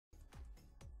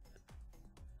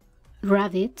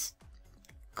rabbit,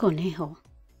 conejo.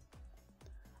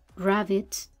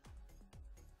 Rabbit,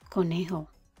 conejo.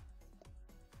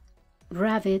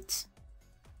 Rabbit,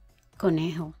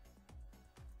 conejo.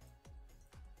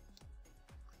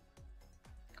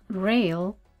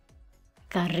 Rail,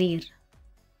 carril.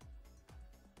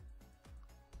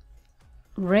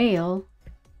 Rail,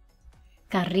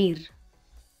 carril.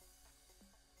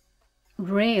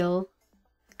 Rail,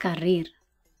 carril.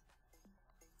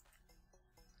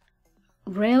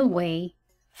 Railway,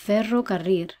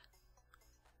 ferrocarril.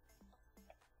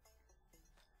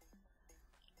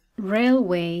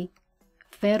 Railway,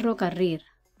 ferrocarril.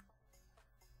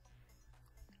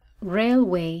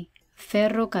 Railway,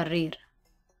 ferrocarril.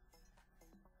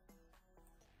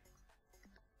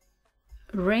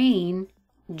 Rain,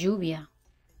 lluvia.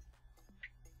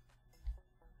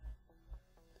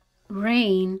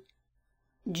 Rain,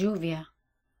 lluvia.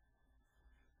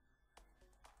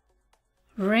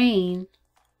 Rain,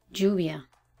 lluvia.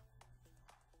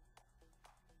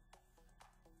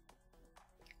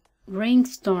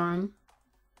 Rainstorm,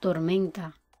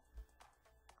 tormenta.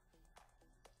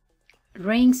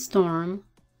 Rainstorm,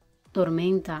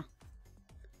 tormenta.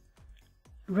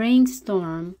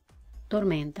 Rainstorm,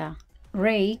 tormenta.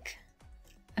 Rake,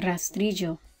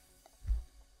 rastrillo.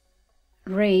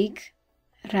 Rake,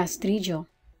 rastrillo.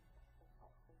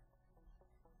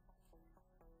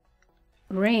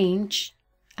 Range,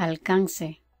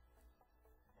 alcance.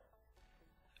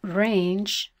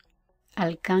 Range,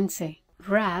 alcance.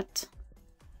 Rat,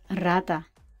 rata.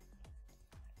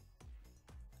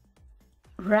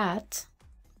 Rat,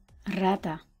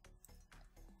 rata.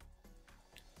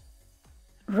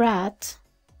 Rat,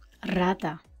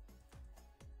 rata.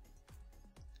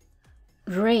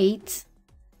 Rate,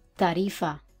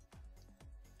 tarifa.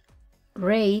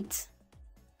 Rate,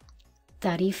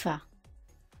 tarifa.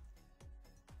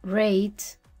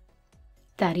 Rate,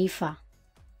 tarifa.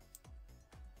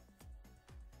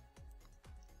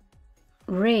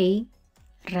 Ray,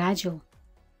 rayo.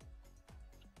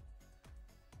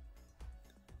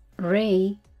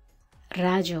 Ray,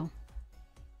 rayo.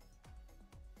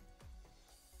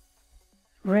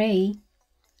 Ray,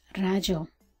 rayo.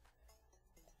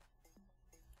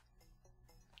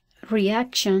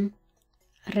 Reaction,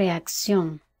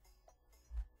 reacción.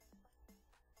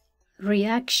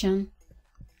 Reaction,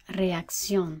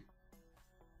 reacción.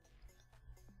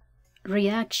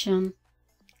 Reaction,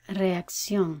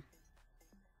 reacción.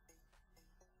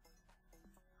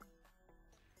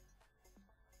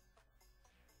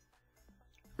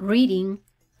 Reading,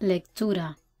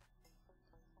 lectura.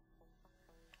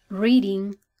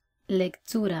 Reading,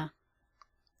 lectura.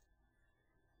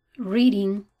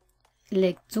 Reading,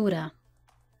 lectura.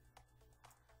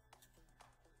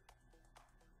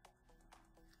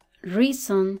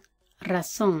 Reason,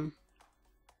 razón.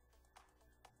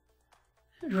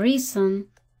 Reason,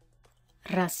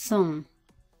 razón.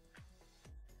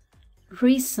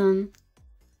 Reason,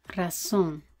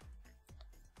 razón.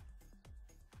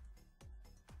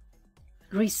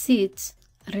 Receipt,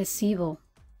 recibo.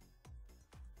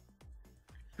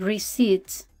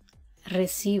 Receipt,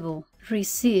 recibo.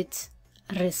 Receipt,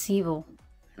 recibo.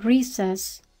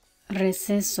 Recess,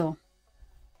 receso.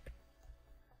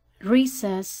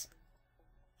 Recess,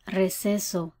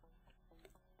 receso.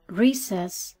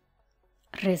 Recess,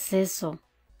 receso.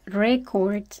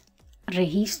 Record,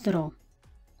 registro.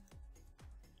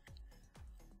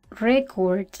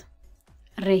 Record,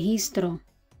 registro.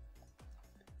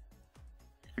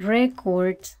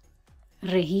 Record,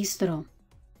 registro.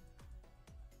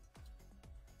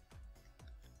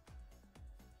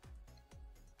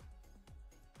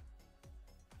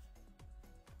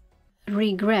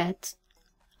 Regret,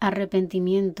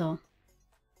 arrepentimiento.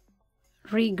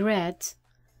 Regret,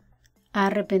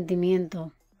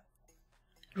 arrepentimiento.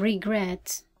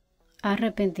 Regret,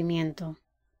 arrepentimiento.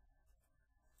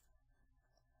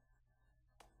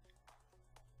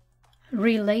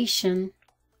 Relation,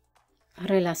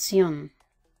 relación.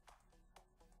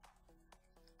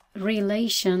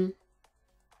 Relation,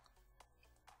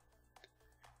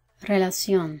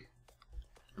 relación.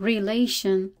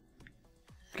 Relation,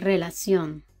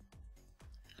 relación.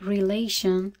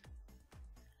 Relation,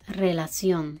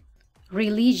 relación.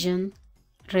 Religion,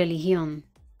 religión.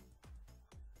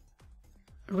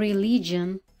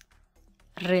 Religion,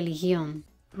 religión.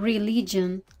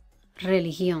 Religion,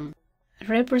 religión.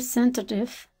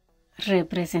 Representative,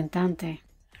 representante.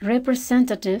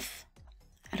 Representative,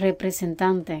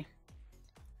 representante.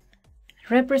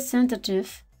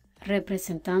 Representative,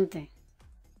 representante.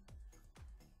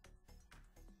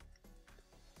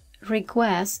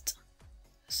 Request,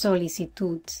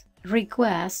 solicitud.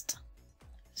 Request,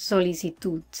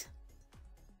 solicitud.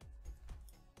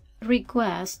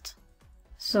 request,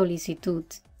 solicitud.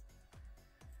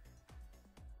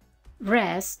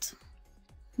 Rest,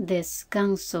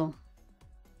 descanso.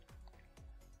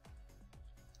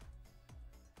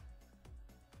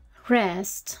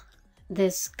 Rest,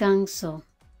 descanso.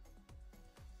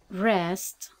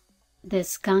 Rest,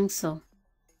 descanso.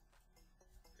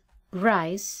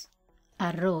 Rice,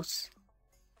 arroz.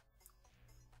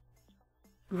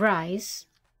 Rice,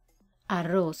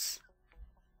 arroz.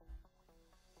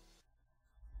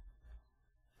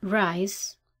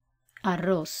 Rice,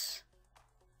 arroz.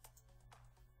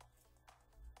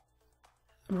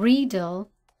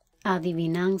 Riddle,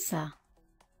 adivinanza.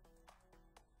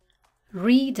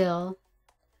 Riddle,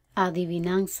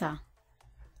 adivinanza.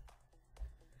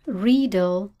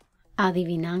 Riddle,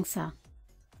 adivinanza.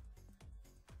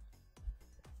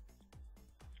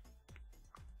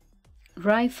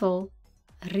 Rifle,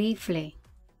 rifle.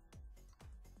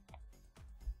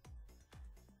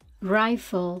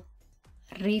 Rifle,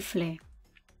 rifle.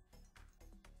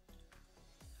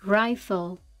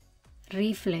 Rifle,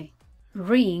 rifle.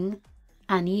 Ring,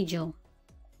 anillo.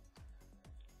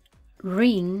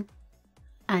 Ring,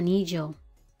 anillo.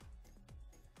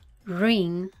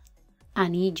 Ring,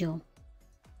 anillo.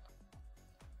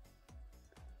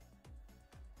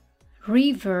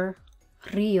 River,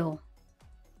 río.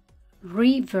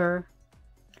 River,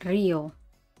 río.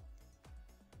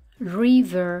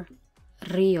 River,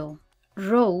 río.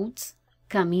 Roads,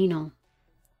 camino.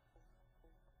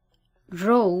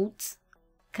 Roads,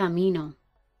 camino.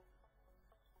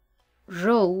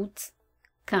 Roads,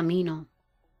 camino.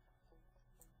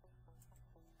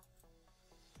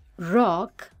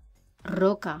 Rock,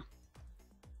 roca.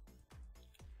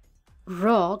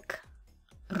 Rock,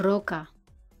 roca.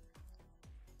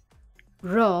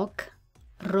 Rock,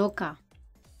 roca.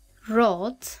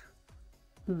 Rod,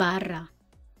 barra.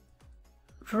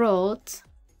 Rod,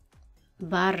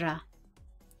 barra.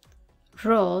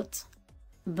 Rod,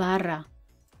 barra.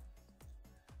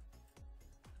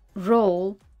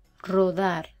 Roll,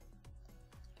 rodar.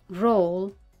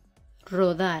 Roll,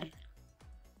 rodar.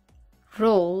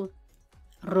 Roll,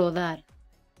 rodar.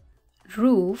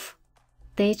 Roof,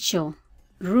 techo.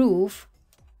 Roof,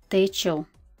 techo.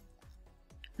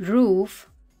 Roof,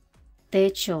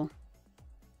 techo.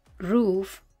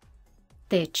 Roof,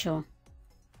 techo.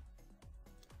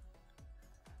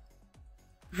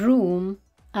 Room,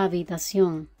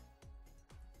 habitación.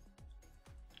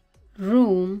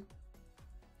 Room,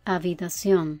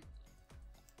 habitación.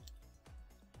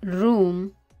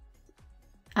 Room,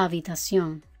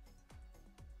 habitación.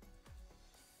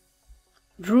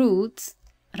 Roots,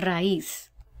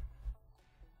 raíz.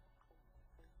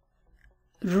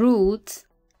 Roots,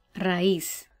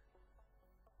 raíz.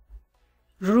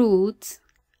 Roots,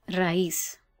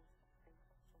 raíz.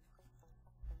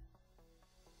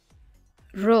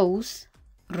 Rose,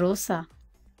 rosa.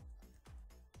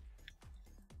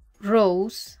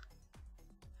 Rose,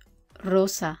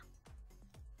 rosa.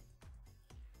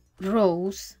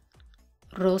 Rose,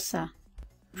 rosa.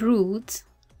 Roots,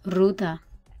 ruta.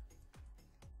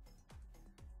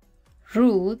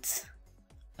 Roots,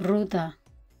 ruta.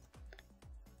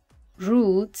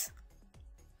 Roots,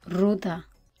 ruta.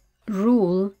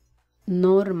 Rule,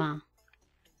 norma.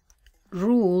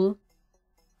 Rule,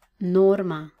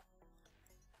 norma.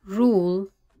 Rule,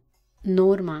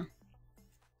 norma.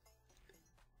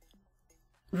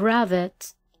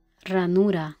 Rabbit,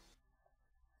 ranura.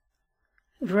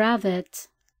 Rabbit,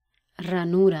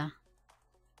 ranura.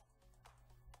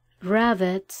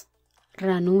 Rabbit,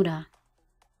 ranura.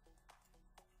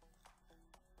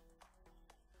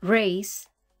 Race,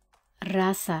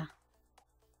 raza.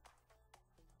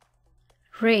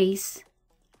 Race,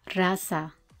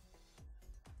 raza.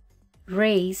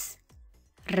 Race,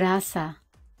 raza.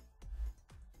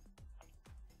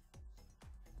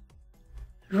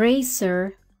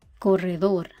 Racer,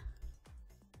 corredor.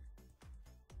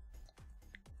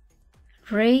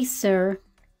 Racer,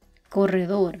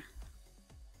 corredor.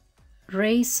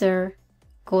 Racer,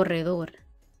 corredor.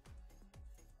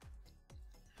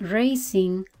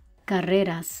 Racing,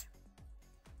 carreras.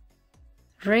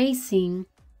 Racing,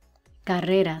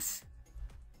 carreras.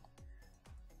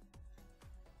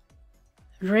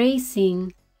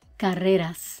 Racing,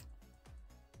 carreras.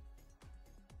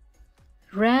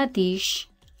 Radish,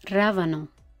 rábano.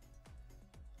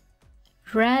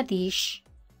 Radish,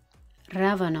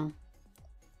 rábano.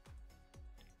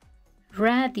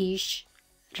 Radish,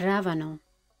 rábano.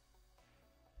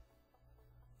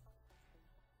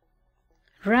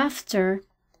 Rafter,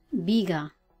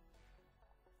 viga.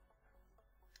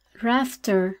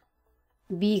 Rafter,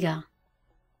 viga.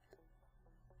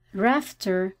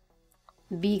 Rafter,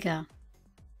 viga.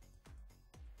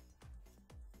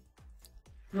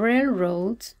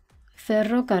 railroad,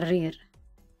 ferrocarril.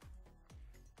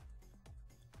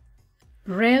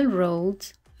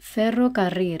 Railroad,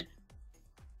 ferrocarril.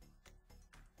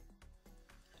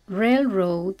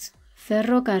 Railroad,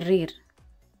 ferrocarril.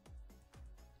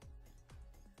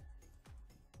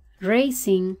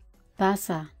 Racing,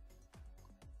 pasa.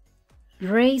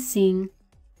 Racing,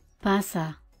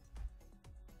 pasa.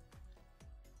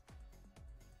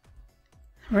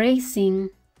 Racing,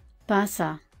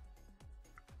 pasa.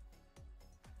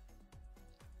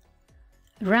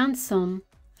 Ransom,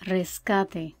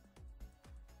 rescate.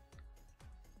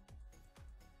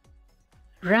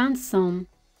 Ransom,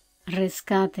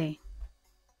 rescate.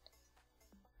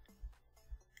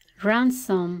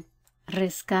 Ransom,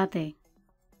 rescate.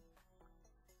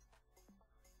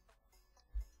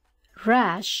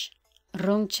 Rash,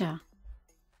 roncha.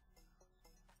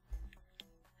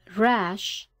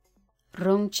 Rash,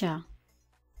 roncha.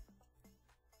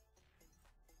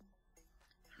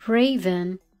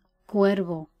 Raven,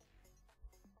 cuervo.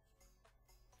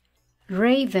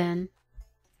 Raven,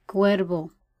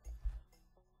 cuervo.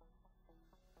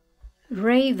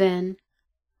 Raven,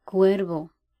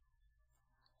 cuervo.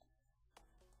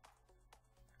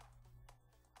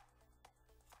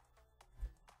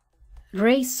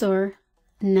 Razor,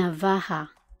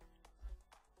 navaja.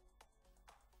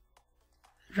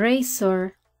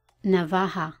 Razor,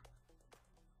 navaja.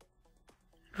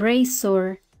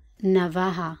 Razor,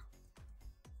 navaja.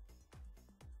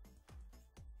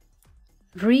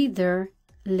 Reader,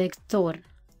 lector.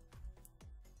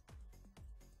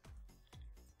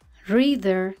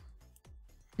 Reader,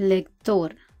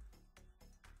 lector.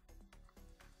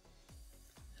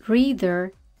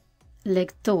 Reader,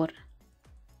 lector.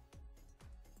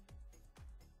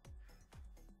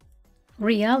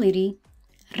 Reality,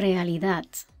 realidad.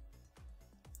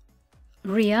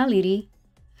 Reality,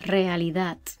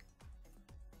 realidad.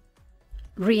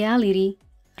 Reality,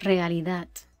 realidad.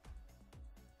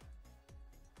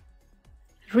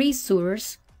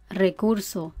 Resource,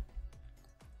 recurso.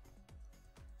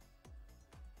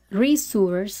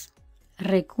 Resource,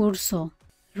 recurso.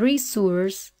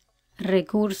 Resource,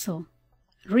 recurso.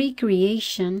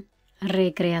 Recreation,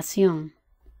 recreación.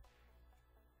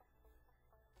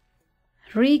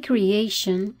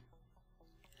 Recreation,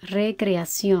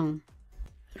 recreación.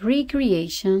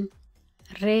 Recreation,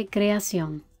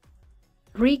 recreación.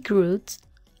 Recruit,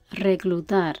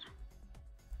 reclutar.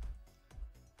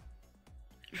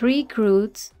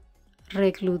 Recruit,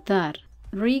 reclutar.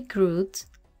 Recruit,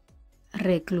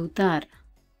 reclutar.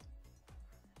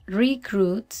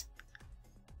 Recruit,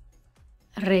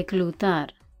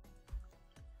 reclutar.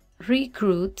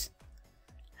 Recruit,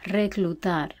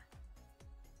 reclutar.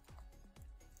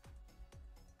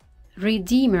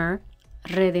 Redeemer,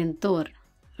 redentor.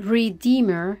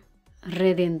 Redeemer,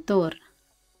 redentor.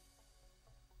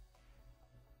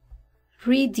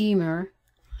 Redeemer,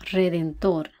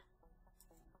 redentor.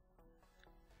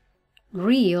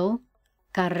 Real,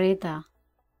 carreta.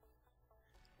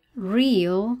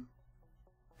 Real,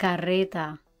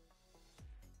 carreta.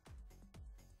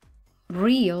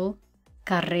 Real,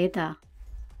 carreta.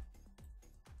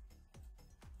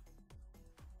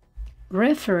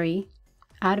 Referee,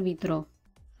 árbitro.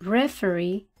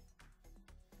 Referee,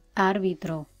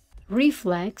 árbitro.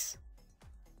 Reflex,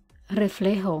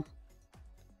 reflejo.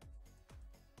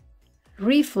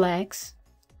 Reflex,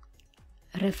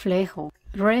 reflejo.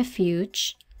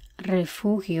 Refuge,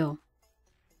 refugio.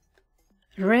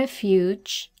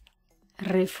 Refuge,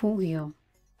 refugio.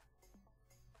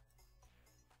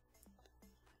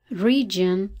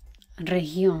 Region,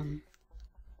 región.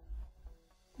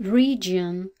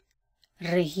 Region,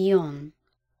 región.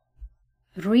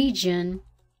 Region,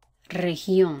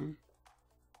 región.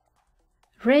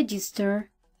 Register,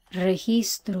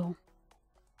 registro.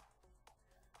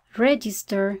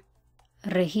 Register,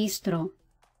 registro.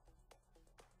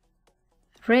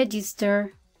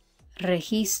 Register,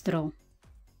 registro.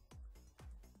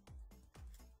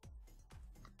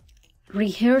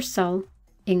 Rehearsal,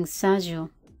 ensayo.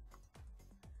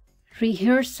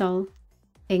 Rehearsal,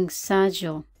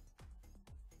 ensayo.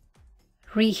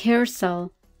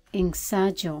 Rehearsal,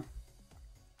 ensayo.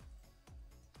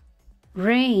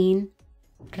 Reign,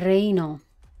 reino.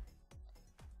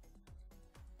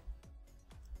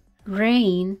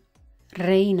 Reign,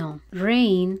 reino.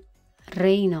 Reign,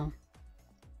 reino.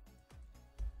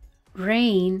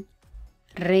 Reign,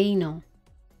 reino.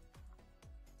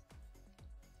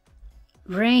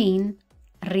 Rein,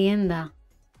 rienda.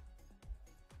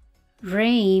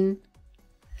 Rein,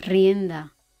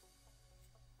 rienda.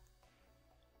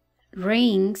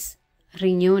 Rings,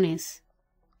 riñones.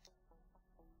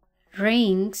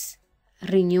 Rings,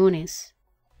 riñones.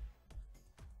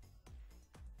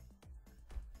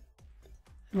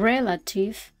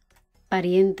 relative,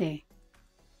 pariente.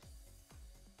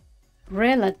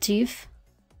 Relative,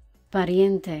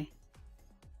 pariente.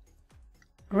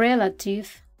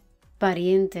 Relative,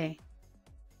 pariente.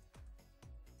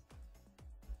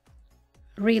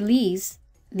 Release,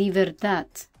 libertad.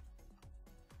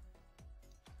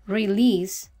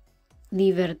 Release,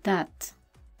 libertad.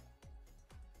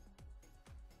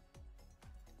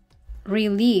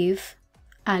 Relieve,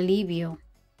 alivio.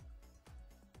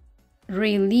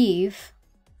 Relieve,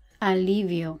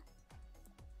 alivio.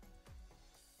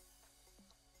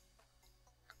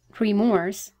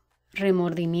 Remorse,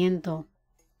 remordimiento.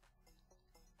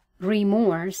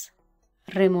 Remorse,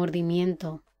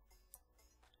 remordimiento.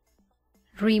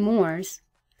 Remorse,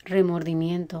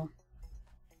 remordimiento.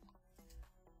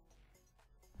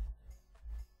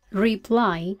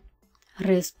 Reply,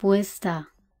 respuesta.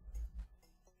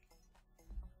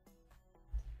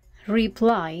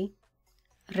 Reply,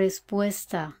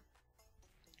 respuesta.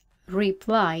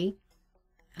 Reply,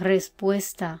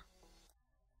 respuesta.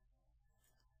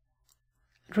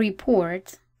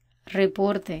 Report,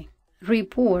 reporte.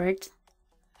 Report,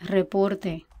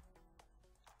 reporte.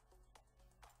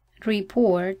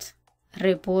 Report,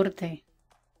 reporte.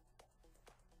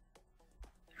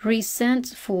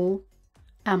 Resentful,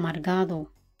 amargado.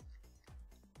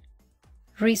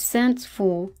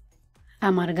 Resentful,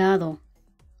 amargado.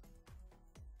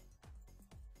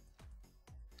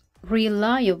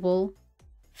 Reliable,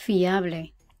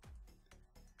 fiable.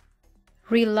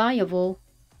 Reliable,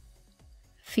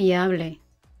 fiable.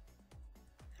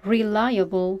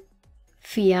 Reliable,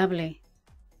 fiable.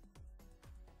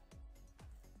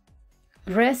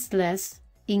 Restless,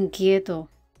 inquieto.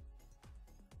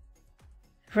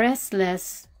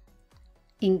 Restless,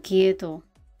 inquieto.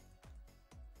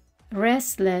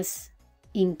 Restless,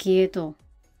 inquieto.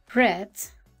 Red,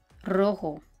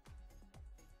 rojo.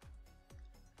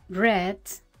 Red,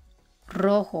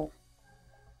 rojo.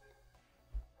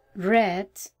 Red,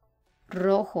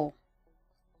 rojo.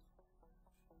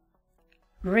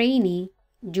 Rainy,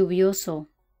 lluvioso.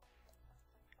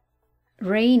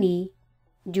 Rainy,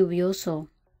 lluvioso.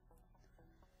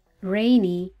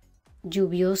 Rainy,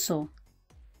 lluvioso.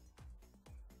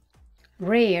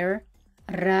 Rare,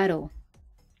 raro.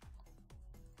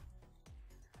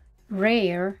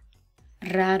 Rare,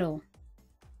 raro.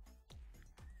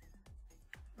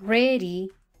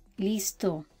 Ready,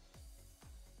 listo.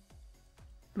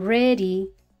 Ready,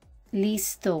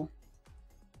 listo.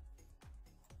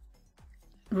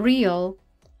 Real,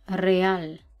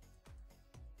 real.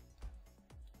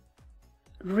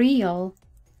 Real,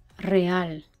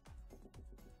 real.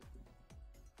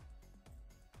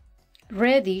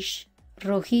 Reddish,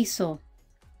 rojizo.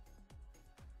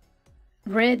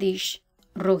 Reddish,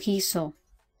 rojizo.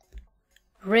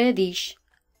 Reddish,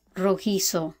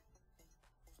 rojizo.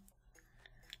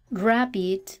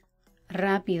 Rapid,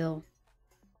 rápido.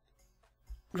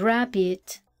 Rapid,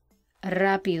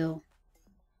 rápido.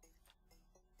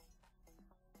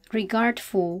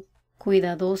 Regardful,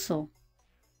 cuidadoso.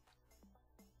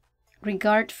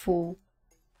 Regardful,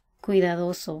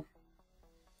 cuidadoso.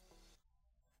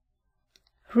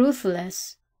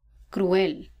 Ruthless,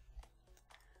 cruel.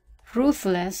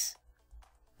 Ruthless,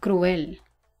 cruel.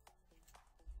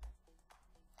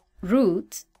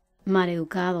 Rude,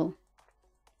 maleducado.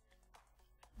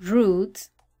 Rude,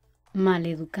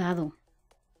 maleducado.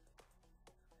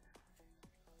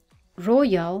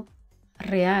 Royal,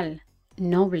 real,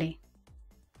 noble.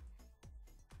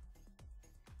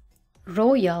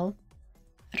 Royal,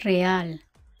 real,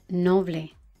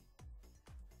 noble.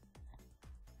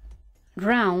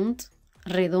 Round,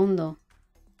 redondo.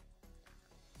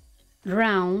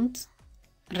 Round,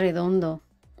 redondo.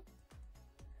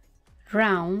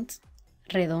 Round,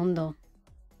 redondo.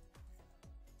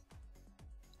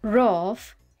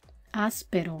 Rough,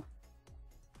 áspero.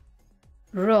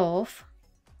 Rough,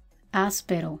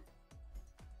 áspero.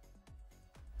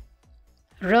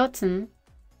 Rotten,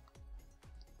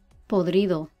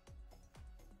 podrido.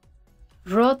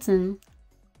 Rotten,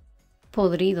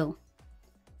 podrido.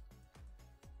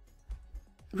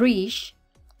 Rich,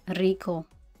 rico.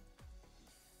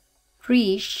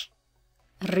 Rich,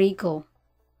 rico.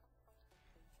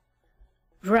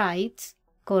 Right,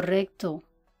 correcto.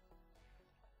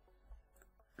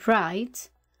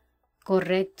 Right,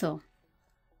 correcto.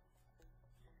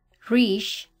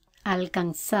 Reach,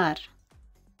 alcanzar.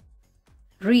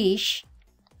 Reach,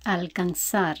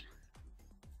 alcanzar.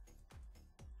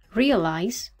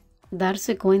 Realize,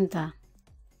 darse cuenta.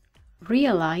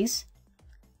 Realize,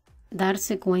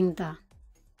 darse cuenta.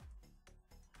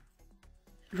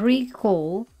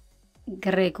 Recall,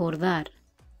 recordar.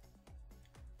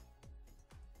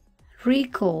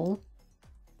 Recall,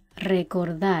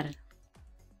 recordar.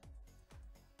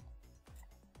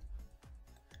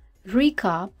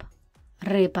 Recap,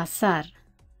 repasar.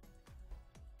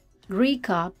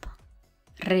 Recap,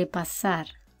 repasar.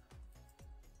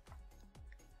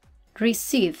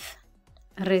 Receive,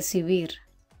 recibir.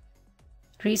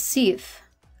 Receive,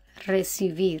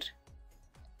 recibir.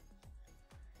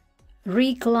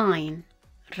 Recline,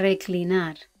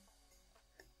 reclinar.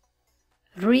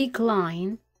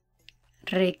 Recline,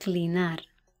 reclinar.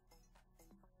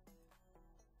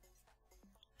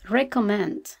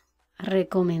 Recommend,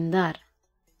 recomendar.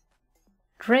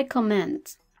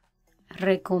 Recommend,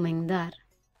 recomendar.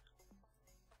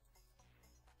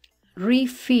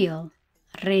 Refill,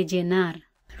 rellenar.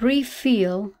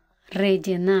 Refill,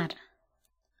 rellenar.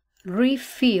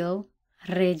 Refill,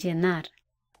 rellenar.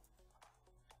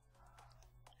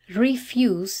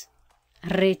 Refuse,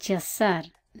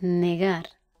 rechazar, negar.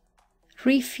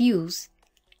 Refuse,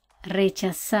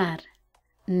 rechazar,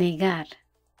 negar.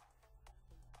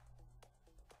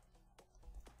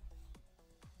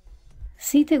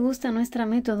 Si te gusta nuestra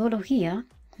metodología,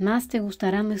 más te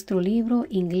gustará nuestro libro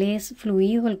Inglés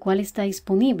Fluido, el cual está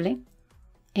disponible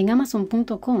en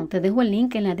amazon.com. Te dejo el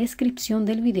link en la descripción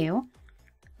del video.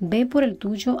 Ve por el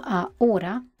tuyo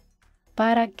ahora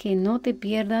para que no te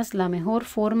pierdas la mejor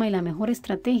forma y la mejor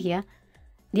estrategia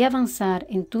de avanzar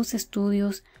en tus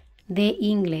estudios de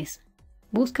inglés.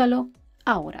 Búscalo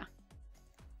ahora.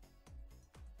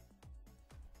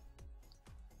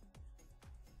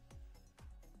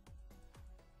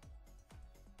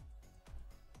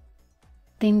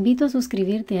 Te invito a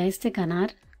suscribirte a este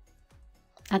canal,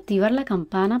 activar la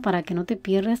campana para que no te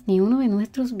pierdas ni uno de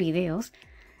nuestros videos.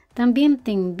 También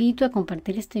te invito a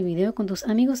compartir este video con tus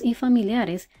amigos y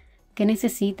familiares que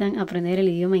necesitan aprender el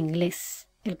idioma inglés,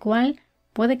 el cual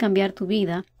puede cambiar tu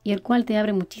vida y el cual te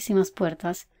abre muchísimas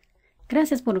puertas.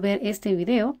 Gracias por ver este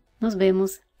video. Nos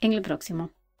vemos en el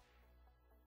próximo.